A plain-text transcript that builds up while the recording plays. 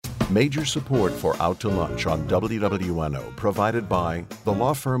Major support for Out to Lunch on WWNO provided by the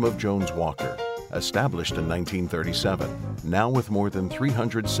law firm of Jones Walker, established in 1937, now with more than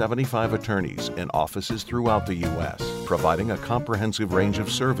 375 attorneys in offices throughout the U.S., providing a comprehensive range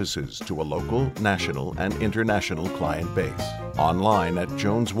of services to a local, national, and international client base. Online at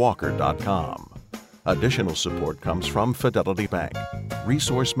joneswalker.com. Additional support comes from Fidelity Bank,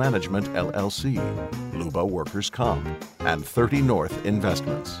 Resource Management LLC, Luba Workers Comp, and 30 North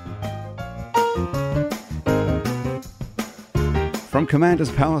Investments. From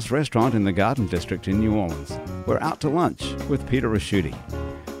Commander's Palace Restaurant in the Garden District in New Orleans, we're out to lunch with Peter Ricchiuti.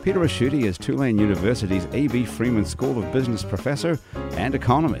 Peter Ricchiuti is Tulane University's A.B. Freeman School of Business professor and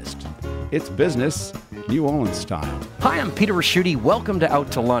economist. It's business, New Orleans style. Hi, I'm Peter Ricchiuti. Welcome to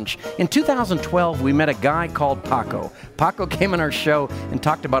Out to Lunch. In 2012, we met a guy called Paco. Paco came on our show and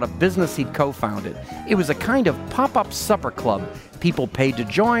talked about a business he'd co-founded. It was a kind of pop-up supper club. People paid to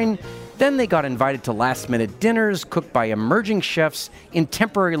join. Then they got invited to last-minute dinners cooked by emerging chefs in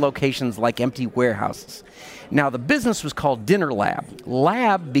temporary locations like empty warehouses. Now, the business was called Dinner Lab.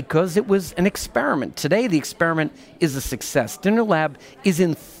 Lab because it was an experiment. Today, the experiment is a success. Dinner Lab is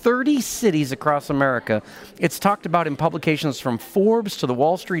in 30 cities across America. It's talked about in publications from Forbes to the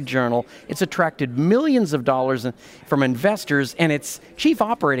Wall Street Journal. It's attracted millions of dollars from investors, and its chief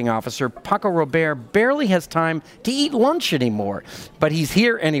operating officer, Paco Robert, barely has time to eat lunch anymore. But he's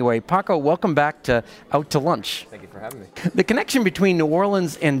here anyway. Paco, welcome back to Out to Lunch. Thank you for having me. The connection between New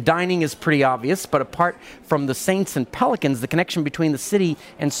Orleans and dining is pretty obvious, but apart from the Saints and Pelicans, the connection between the city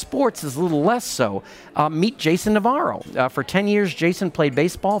and sports is a little less so. Meet Jason Navarro. For 10 years, Jason played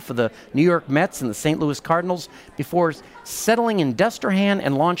baseball for the New York Mets and the St. Louis Cardinals before settling in Destrehan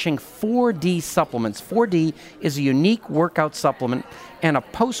and launching 4D supplements. 4D is a unique workout supplement and a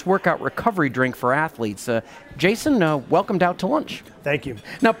post-workout recovery drink for athletes. Jason, welcomed Out to Lunch. Thank you.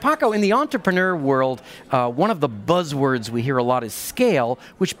 Now, Paco, in the entrepreneur world, one of the buzzwords we hear a lot is scale,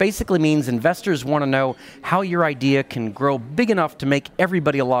 which basically means investors want to know how your idea can grow big enough to make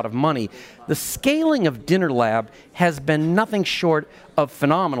everybody a lot of money. The scaling of Dinner Lab has been nothing short of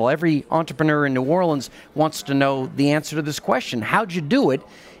phenomenal. Every entrepreneur in New Orleans wants to know the answer to this question. How'd you do it?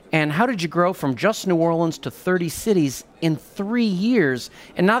 And how did you grow from just New Orleans to 30 cities in 3 years?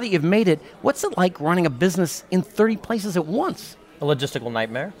 And now that you've made it, what's it like running a business in 30 places at once? A logistical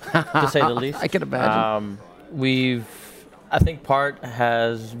nightmare, to say the least. I can imagine. I think part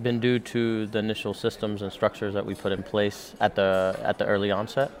has been due to the initial systems and structures that we put in place at the early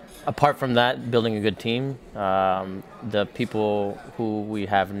onset. Apart from that, building a good team, the people who we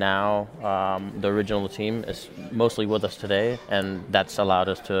have now, the original team, is mostly with us today, and that's allowed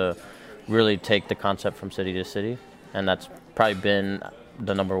us to really take the concept from city to city, and that's probably been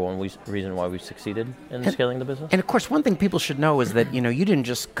the number one reason why we've succeeded in scaling the business. And of course, one thing people should know is that you didn't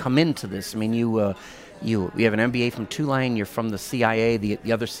just come into this. I mean, you have an MBA from Tulane. You're from the CIA,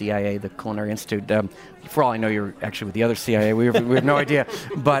 the other CIA, the Culinary Institute. For all I know, you're actually with the other CIA. We have no idea.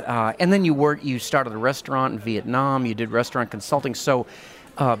 But and then you started a restaurant in Vietnam. You did restaurant consulting. So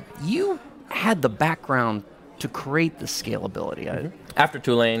you had the background to create the scalability. Mm-hmm. After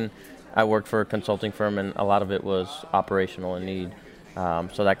Tulane, I worked for a consulting firm, and a lot of it was operational in need.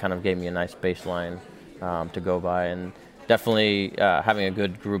 So that kind of gave me a nice baseline to go by, and definitely having a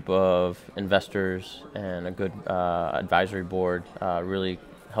good group of investors and a good advisory board really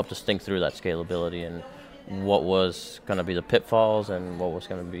helped us think through that scalability and what was going to be the pitfalls and what was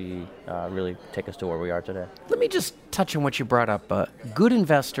going to be really take us to where we are today. Let me just touch on what you brought up. Good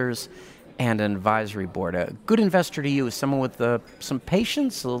investors and an advisory board. A good investor to you is someone with some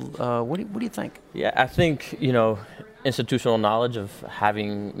patience. What do you think? Yeah, I think, institutional knowledge of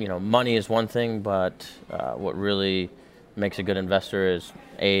having, money is one thing, but what really makes a good investor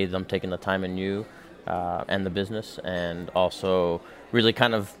is them taking the time in you and the business, and also really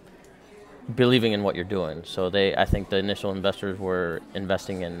kind of believing in what you're doing. So I think the initial investors were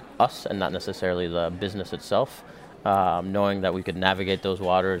investing in us and not necessarily the business itself, knowing that we could navigate those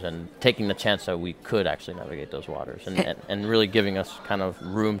waters and taking the chance that we could actually navigate those waters, and really giving us kind of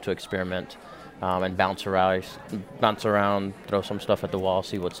room to experiment and bounce around, throw some stuff at the wall,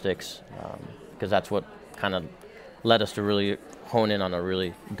 see what sticks, because that's what kind of led us to really hone in on a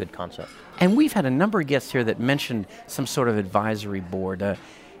really good concept. And we've had a number of guests here that mentioned some sort of advisory board,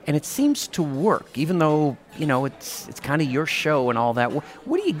 and it seems to work, even though, it's kind of your show and all that.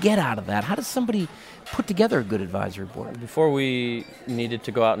 What do you get out of that? How does somebody put together a good advisory board? Before we needed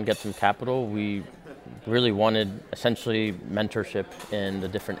to go out and get some capital, we really wanted essentially mentorship in the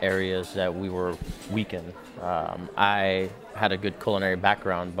different areas that we were weak in. I had a good culinary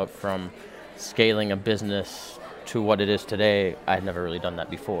background, but from scaling a business to what it is today, I had never really done that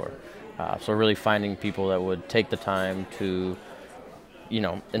before. So really finding people that would take the time to,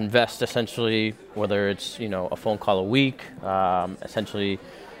 invest essentially, whether it's, a phone call a week, essentially,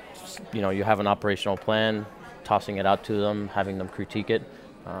 you have an operational plan, tossing it out to them, having them critique it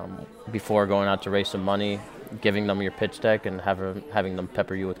before going out to raise some money, giving them your pitch deck and having them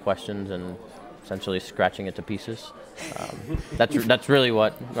pepper you with questions and essentially scratching it to pieces. That's really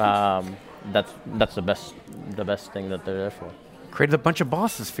what, that's the best thing that they're there for. Created a bunch of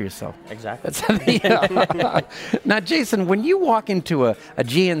bosses for yourself. Exactly. Now, Jason, when you walk into a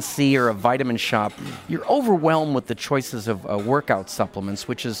GNC or a vitamin shop, you're overwhelmed with the choices of workout supplements,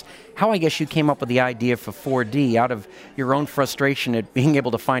 which is how I guess you came up with the idea for 4D out of your own frustration at being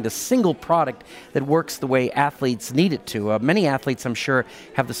able to find a single product that works the way athletes need it to. Many athletes, I'm sure,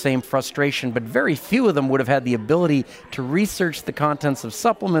 have the same frustration, but very few of them would have had the ability to research the contents of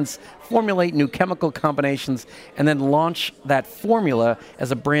supplements, formulate new chemical combinations, and then launch that formula as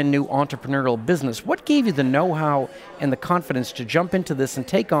a brand new entrepreneurial business. What gave you the know-how and the confidence to jump into this and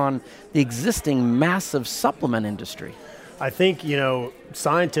take on the existing massive supplement industry? I think,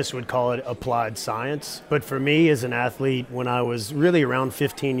 scientists would call it applied science. But for me as an athlete, when I was really around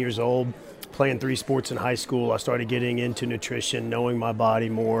 15 years old, playing 3 sports in high school, I started getting into nutrition, knowing my body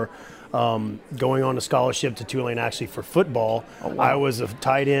more. Going on a scholarship to Tulane actually for football. Oh, wow. I was a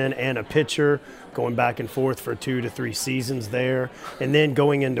tight end and a pitcher, going back and forth for 2 to 3 seasons there, and then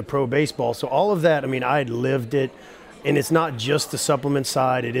going into pro baseball. So all of that, I had lived it. And it's not just the supplement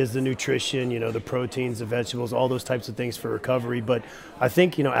side, it is the nutrition, the proteins, the vegetables, all those types of things for recovery. But I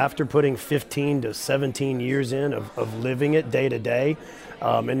think, after putting 15 to 17 years in of living it day to day,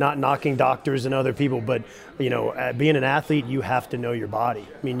 and not knocking doctors and other people, but, being an athlete, you have to know your body.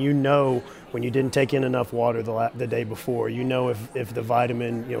 When you didn't take in enough water the day before, if the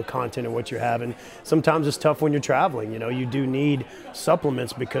vitamin, content and what you're having. Sometimes it's tough when you're traveling, you do need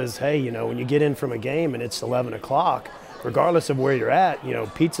supplements because, hey, when you get in from a game and it's 11 o'clock, regardless of where you're at,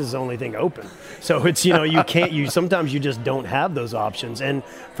 pizza's the only thing open. So it's, sometimes you just don't have those options. And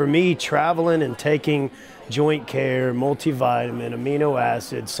for me, traveling and taking joint care, multivitamin, amino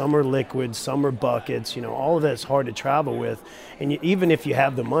acids, some are liquids, some are buckets, all of that's hard to travel with. And even if you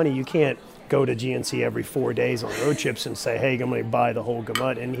have the money, you can't go to GNC every 4 days on road trips and say, hey, I'm going to buy the whole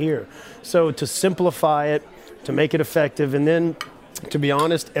gamut in here. So to simplify it, to make it effective, and then, to be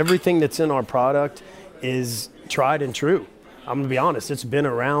honest, everything that's in our product is tried and true. I'm going to be honest, it's been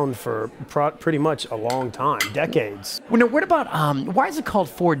around for pretty much a long time, decades. Well, now, what about, why is it called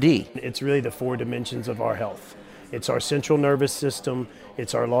 4D? It's really the 4 dimensions of our health. It's our central nervous system,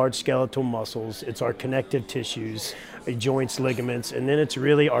 it's our large skeletal muscles, it's our connective tissues, joints, ligaments, and then it's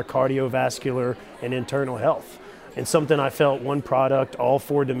really our cardiovascular and internal health. And something I felt one product, all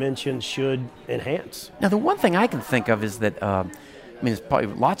 4 dimensions should enhance. Now, the one thing I can think of is that, there's probably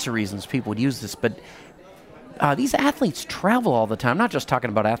lots of reasons people would use this, but these athletes travel all the time. I'm not just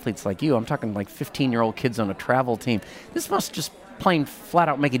talking about athletes like you. I'm talking like 15-year-old kids on a travel team. This must just plain flat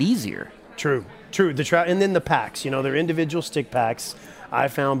out make it easier. True. And then the packs, they're individual stick packs. I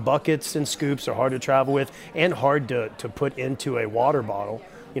found buckets and scoops are hard to travel with and hard to put into a water bottle.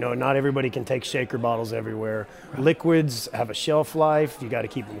 Not everybody can take shaker bottles everywhere. Right. Liquids have a shelf life. You got to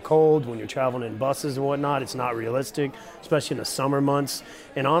keep them cold when you're traveling in buses and whatnot. It's not realistic, especially in the summer months.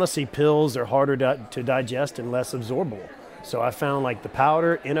 And honestly, pills are harder to digest and less absorbable. So I found like the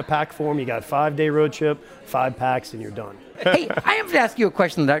powder in a pack form. You got a 5-day road trip, 5 packs, and you're done. Hey, I have to ask you a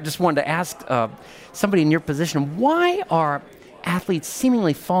question that I just wanted to ask somebody in your position. Why are athletes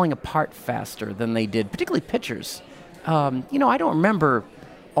seemingly falling apart faster than they did, particularly pitchers? I don't remember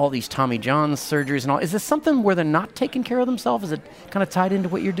all these Tommy John surgeries and all. Is this something where they're not taking care of themselves? Is it kind of tied into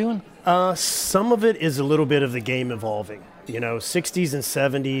what you're doing? Some of it is a little bit of the game evolving. 60s and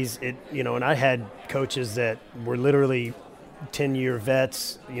 70s, and I had coaches that were literally 10-year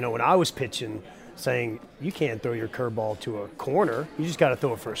vets, when I was pitching, saying, you can't throw your curveball to a corner. You just got to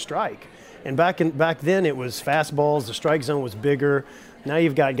throw it for a strike. And back then it was fastballs. The strike zone was bigger. Now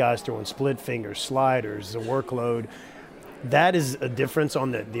you've got guys throwing split fingers, sliders, the workload. That is a difference on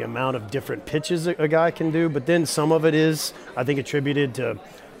the amount of different pitches a guy can do. But then some of it is, I think, attributed to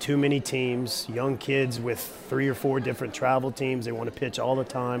too many teams, young kids with 3 or 4 different travel teams. They want to pitch all the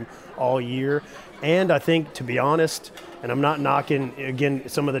time, all year. And I think, to be honest, and I'm not knocking, again,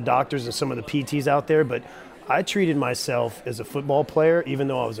 some of the doctors and some of the PTs out there, but I treated myself as a football player, even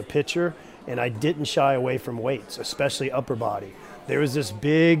though I was a pitcher, and I didn't shy away from weights, especially upper body. there was this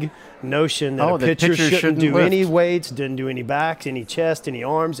big notion that a the pitcher shouldn't do lift. any weights, didn't do any backs, any chest, any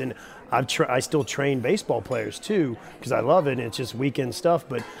arms, and I still train baseball players too because I love it and it's just weekend stuff,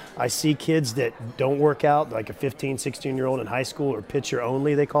 but I see kids that don't work out, like a 15, 16-year-old in high school, or pitcher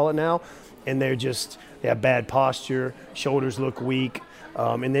only they call it now, and they have bad posture, shoulders look weak.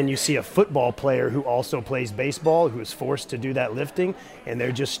 And then you see a football player who also plays baseball who is forced to do that lifting, and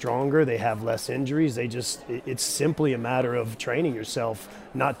they're just stronger, they have less injuries, it's simply a matter of training yourself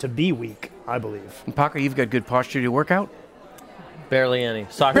not to be weak, I believe. And Paco, you've got good posture. Do you work out? Barely any.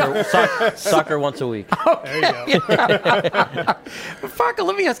 Soccer once a week. There you go. But Paco,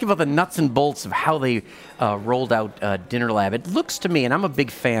 let me ask you about the nuts and bolts of how they rolled out Dinner Lab. It looks to me, and I'm a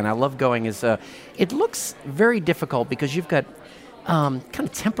big fan, I love going, it looks very difficult because you've got kind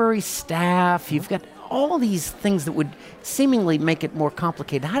of temporary staff, you've got all these things that would seemingly make it more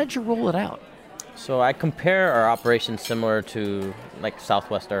complicated. How did you roll it out? So I compare our operations similar to like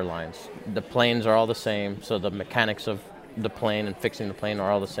Southwest Airlines. The planes are all the same, so the mechanics of the plane and fixing the plane are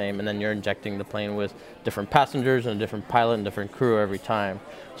all the same, and then you're injecting the plane with different passengers and a different pilot and different crew every time.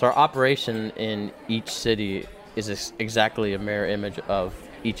 So our operation in each city is exactly a mirror image of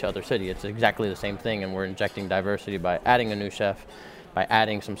each other city. It's exactly the same thing, and we're injecting diversity by adding a new chef, by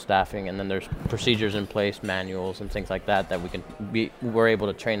adding some staffing, and then there's procedures in place, manuals and things like that we're able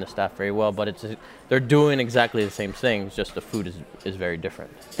to train the staff very well, but they're doing exactly the same things, just the food is very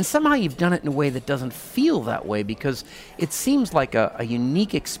different. And somehow you've done it in a way that doesn't feel that way, because it seems like a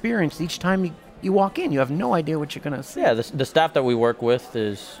unique experience each time you walk in. You have no idea what you're going to see. Yeah, the staff that we work with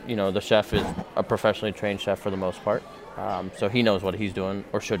is, the chef is a professionally trained chef for the most part. So he knows what he's doing,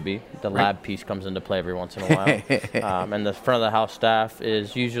 or should be. The lab piece comes into play every once in a while. And the front of the house staff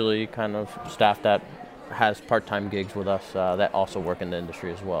is usually kind of staff that has part-time gigs with us that also work in the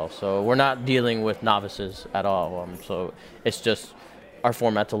industry as well. So we're not dealing with novices at all. So it's just our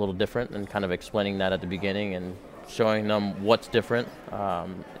format's a little different, and kind of explaining that at the beginning and showing them what's different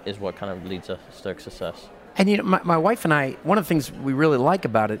is what kind of leads us to success. And my wife and I, one of the things we really like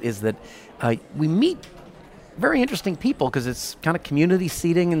about it is that we meet very interesting people because it's kind of community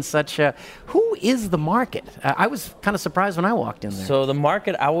seating and such. Who is the market? I was kind of surprised when I walked in there. So the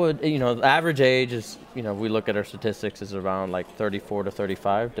market, the average age is, we look at our statistics, is around like 34 to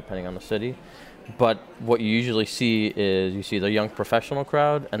 35, depending on the city. But what you usually see is you see the young professional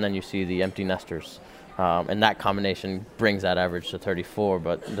crowd, and then you see the empty nesters. And that combination brings that average to 34.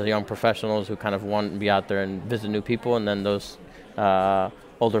 But the young professionals who kind of want to be out there and visit new people, and then those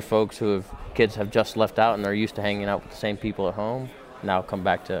older folks kids have just left out and are used to hanging out with the same people at home, now come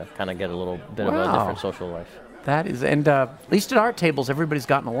back to kind of get a little bit of a different social life. That is, and at least at our tables, everybody's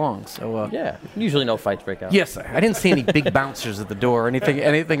gotten along. So yeah, usually no fights break out. Yes, I didn't see any big bouncers at the door or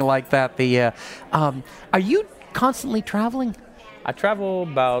anything like that. Are you constantly traveling? I travel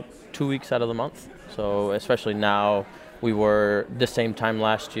about 2 weeks out of the month. So especially now, the same time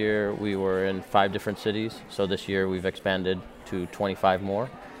last year, we were in 5 different cities. So this year we've expanded to 25 more.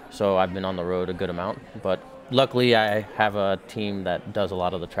 So I've been on the road a good amount. But luckily, I have a team that does a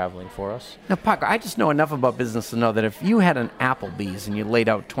lot of the traveling for us. Now, Paco, I just know enough about business to know that if you had an Applebee's and you laid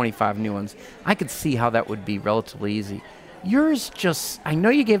out 25 new ones, I could see how that would be relatively easy. Yours I know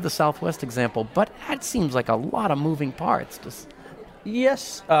you gave the Southwest example, but that seems like a lot of moving parts.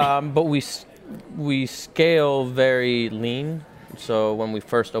 Yes, but we scale very lean. So when we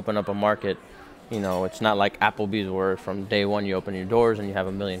first open up a market, it's not like Applebee's where from day one you open your doors and you have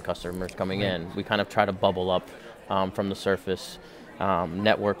 1 million customers coming in. We kind of try to bubble up from the surface,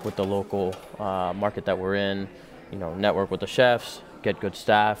 network with the local market that we're in, network with the chefs, get good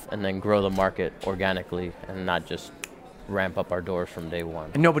staff, and then grow the market organically and not just ramp up our doors from day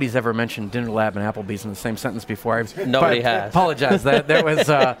one. And nobody's ever mentioned Dinner Lab and Applebee's in the same sentence before. Nobody has. Apologize. That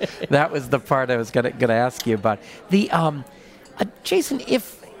was the part I was going to ask you about. Jason,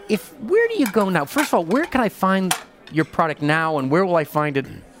 if where do you go now? First of all, where can I find your product now, and where will I find it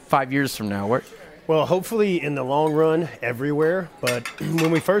 5 years from now? Well, hopefully in the long run, everywhere. But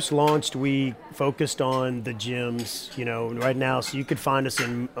when we first launched, we focused on the gyms, right now. So you could find us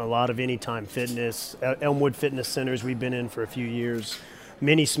in a lot of Anytime Fitness, Elmwood Fitness Centers we've been in for a few years,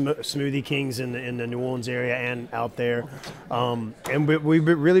 many Smoothie Kings in the New Orleans area and out there. And we've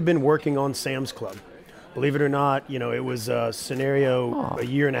really been working on Sam's Club. Believe it or not, it was a scenario a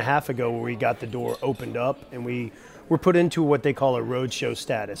year and a half ago where we got the door opened up, and we were put into what they call a roadshow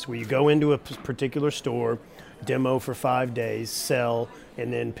status, where you go into a particular store, demo for 5 days, sell,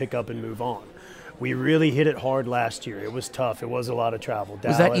 and then pick up and move on. We really hit it hard last year. It was tough. It was a lot of travel.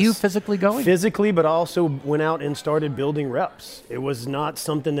 Was that you physically going? Physically, but I also went out and started building reps. It was not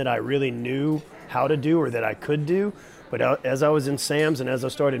something that I really knew how to do or that I could do, But as I was in Sam's and as I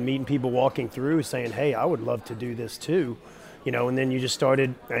started meeting people walking through saying, hey, I would love to do this too, and then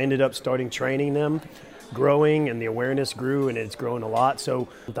I ended up starting training them, growing, and the awareness grew, and it's grown a lot. So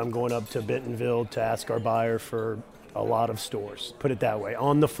I'm going up to Bentonville to ask our buyer for a lot of stores, put it that way,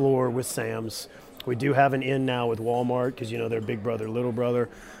 on the floor with Sam's. We do have an in now with Walmart because, they're big brother, little brother.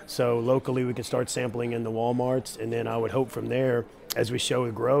 So locally we can start sampling in the Walmarts, and then I would hope from there, as we show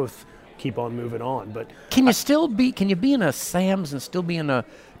the growth, keep on moving on. But can you be in a Sam's and still be in a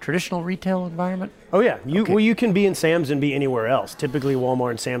traditional retail environment? Oh yeah, you can be in Sam's and be anywhere else. Typically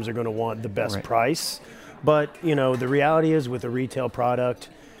Walmart and Sam's are going to want the best price, but the reality is with a retail product,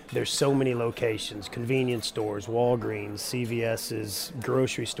 there's so many locations, convenience stores, Walgreens, CVS's,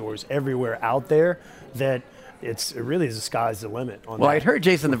 grocery stores, everywhere out there that it really is the sky's the limit on that. I'd heard,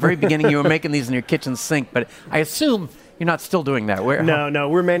 Jason, in the very beginning you were making these in your kitchen sink, but I assume you're not still doing that. No,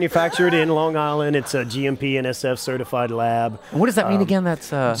 we're manufactured in Long Island. It's a GMP NSF certified lab. And what does that mean again?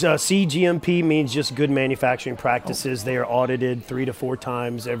 That's CGMP means just good manufacturing practices. They are audited 3 to 4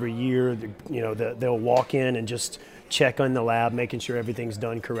 times every year. They'll walk in and just check on the lab, making sure everything's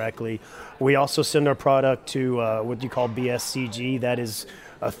done correctly. We also send our product to what you call BSCG. That is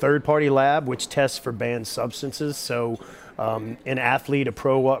a third-party lab which tests for banned substances. So an athlete, a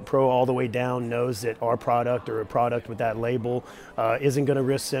pro all the way down, knows that our product or a product with that label isn't going to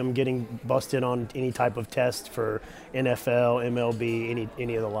risk them getting busted on any type of test for NFL, MLB,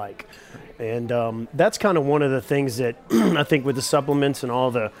 any of the like. And that's kind of one of the things that I think with the supplements and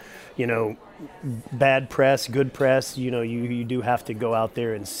all the, bad press, good press, you do have to go out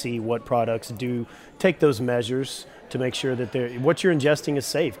there and see what products do take those measures to make sure that what you're ingesting is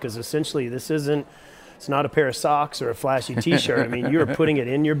safe, because essentially it's not a pair of socks or a flashy t-shirt. I mean, you're putting it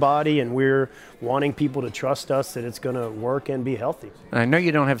in your body, and we're wanting people to trust us that it's going to work and be healthy. And I know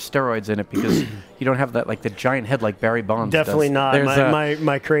you don't have steroids in it because you don't have that the giant head like Barry Bonds Definitely does. not.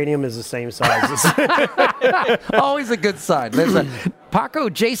 My cranium is the same size. Always a good sign. Paco,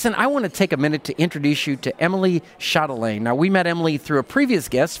 Jason, I want to take a minute to introduce you to Emily Chatelain. Now, we met Emily through a previous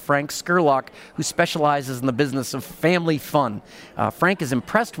guest, Frank Skurlock, who specializes in the business of family fun. Frank is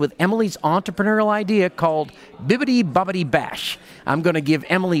impressed with Emily's entrepreneurial idea called Bibbidi Bobbidi Bash. I'm going to give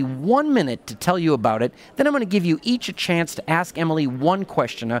Emily 1 minute to tell you about it. Then I'm going to give you each a chance to ask Emily one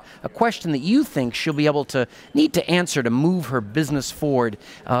question, a question that you think she'll be able to need to answer to move her business forward.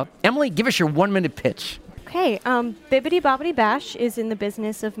 Emily, give us your 1 minute pitch. Okay, Bibbidi Bobbidi Bash is in the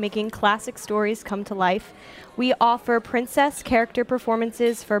business of making classic stories come to life. We offer princess character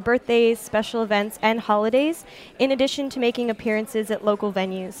performances for birthdays, special events, and holidays, in addition to making appearances at local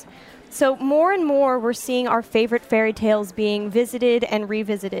venues. So more and more, we're seeing our favorite fairy tales being visited and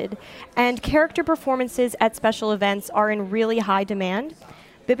revisited, and character performances at special events are in really high demand.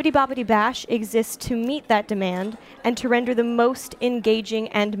 Bibbidi Bobbidi Bash exists to meet that demand and to render the most engaging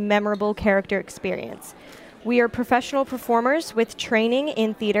and memorable character experience. We are professional performers with training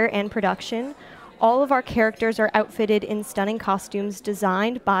in theater and production. All of our characters are outfitted in stunning costumes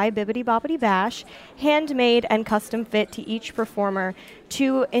designed by Bibbidi Bobbidi Bash, handmade and custom fit to each performer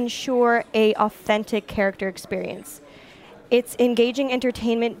to ensure an authentic character experience. It's engaging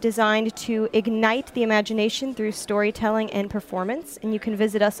entertainment designed to ignite the imagination through storytelling and performance. And you can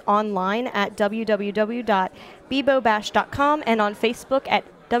visit us online at www.bibobash.com and on Facebook at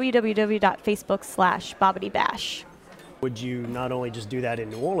www.facebook.com/BobbityBash. Would you not only just do that in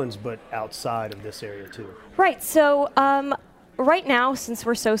New Orleans, but outside of this area too? Right. So right now, since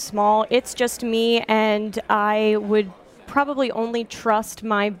we're so small, it's just me, and I would probably only trust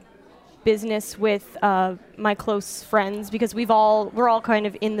my business with my close friends, because we're all kind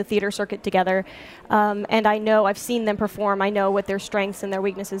of in the theater circuit together, and I've seen them perform. I know what their strengths and their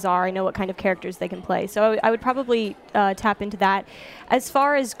weaknesses are. I know what kind of characters they can play. So I would probably tap into that. As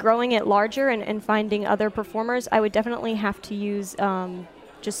far as growing it larger and finding other performers, I would definitely have to use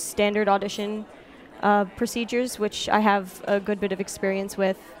just standard audition procedures, which I have a good bit of experience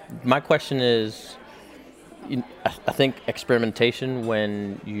with. My question is, I think experimentation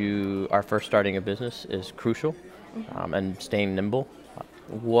when you are first starting a business is crucial, and staying nimble.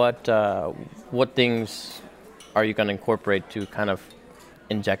 What things are you going to incorporate to kind of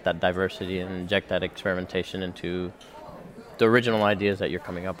inject that diversity and inject that experimentation into the original ideas that you're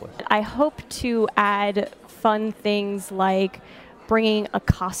coming up with? I hope to add fun things like bringing a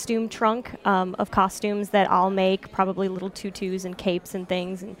costume trunk of costumes that I'll make, probably little tutus and capes and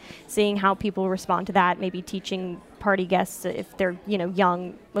things, and seeing how people respond to that, maybe teaching party guests, if they're,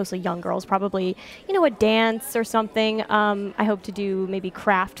 young, mostly young girls, probably, a dance or something. I hope to do maybe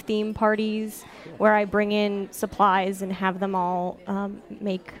craft theme parties where I bring in supplies and have them all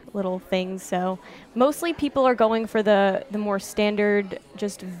make little things. So mostly people are going for the more standard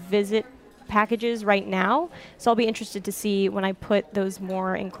just visit packages right now. So I'll be interested to see when I put those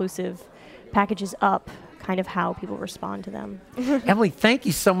more inclusive packages up, kind of how people respond to them. Emily, thank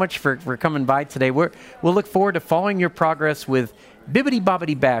you so much for coming by today. We'll look forward to following your progress with Bibbidi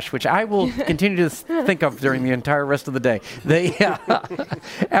Bobbidi Bash, which I will continue to think of during the entire rest of the day.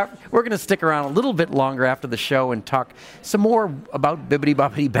 We're going to stick around a little bit longer after the show and talk some more about Bibbidi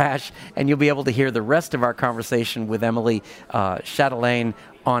Bobbidi Bash, and you'll be able to hear the rest of our conversation with Emily Chatelain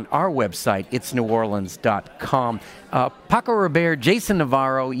on our website, itsneworleans.com. Paco Robert, Jason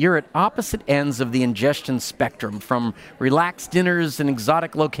Navarro, you're at opposite ends of the ingestion spectrum, from relaxed dinners and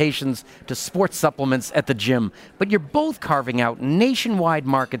exotic locations to sports supplements at the gym. But you're both carving out nationwide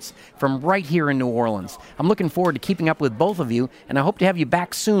markets from right here in New Orleans. I'm looking forward to keeping up with both of you, and I hope to have you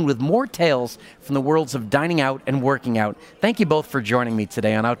back soon with more tales from the worlds of dining out and working out. Thank you both for joining me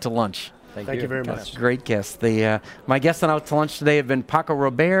today on Out to Lunch. Thank you very much. Great guests. My guests on Out to Lunch today have been Paco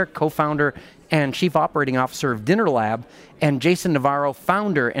Robert, co-founder and Chief Operating Officer of Dinner Lab, and Jason Navarro,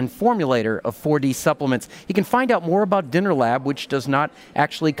 founder and formulator of 4D Supplements. You can find out more about Dinner Lab, which does not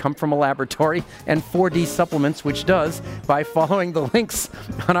actually come from a laboratory, and 4D Supplements, which does, by following the links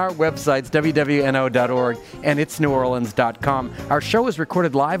on our websites, wwno.org and itsneworleans.com. Our show is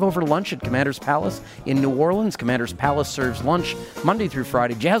recorded live over lunch at Commander's Palace in New Orleans. Commander's Palace serves lunch Monday through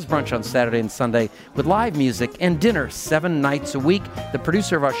Friday, jazz brunch on Saturday and Sunday, with live music and dinner 7 nights a week. The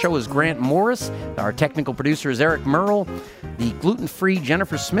producer of our show is Grant Morris. Our technical producer is Eric Merle. The gluten-free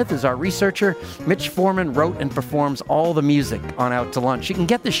Jennifer Smith is our researcher. Mitch Foreman wrote and performs all the music on Out to Lunch. You can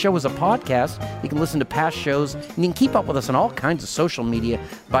get this show as a podcast. You can listen to past shows, and you can keep up with us on all kinds of social media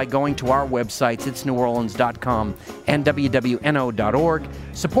by going to our websites, itsneworleans.com and wwno.org.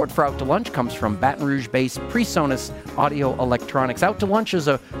 Support for Out to Lunch comes from Baton Rouge-based PreSonus Audio Electronics. Out to Lunch is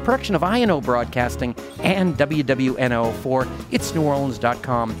a production of INO Broadcasting and WWNO for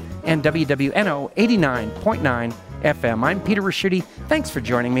itsneworleans.com and WWNO 89.9 FM. I'm Peter Ricchiuti. Thanks for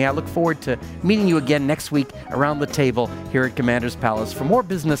joining me. I look forward to meeting you again next week around the table here at Commander's Palace for more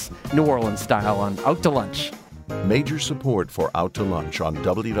business New Orleans style on Out to Lunch. Major support for Out to Lunch on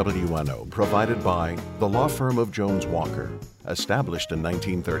WWNO provided by the law firm of Jones Walker, established in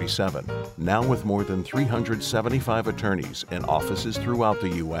 1937, now with more than 375 attorneys in offices throughout the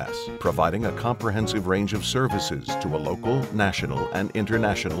U.S., providing a comprehensive range of services to a local, national, and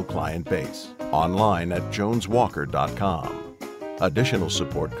international client base. Online at joneswalker.com. Additional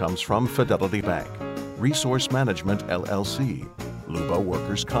support comes from Fidelity Bank, Resource Management LLC, Luba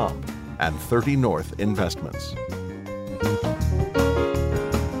Workers Comp, and 30 North Investments.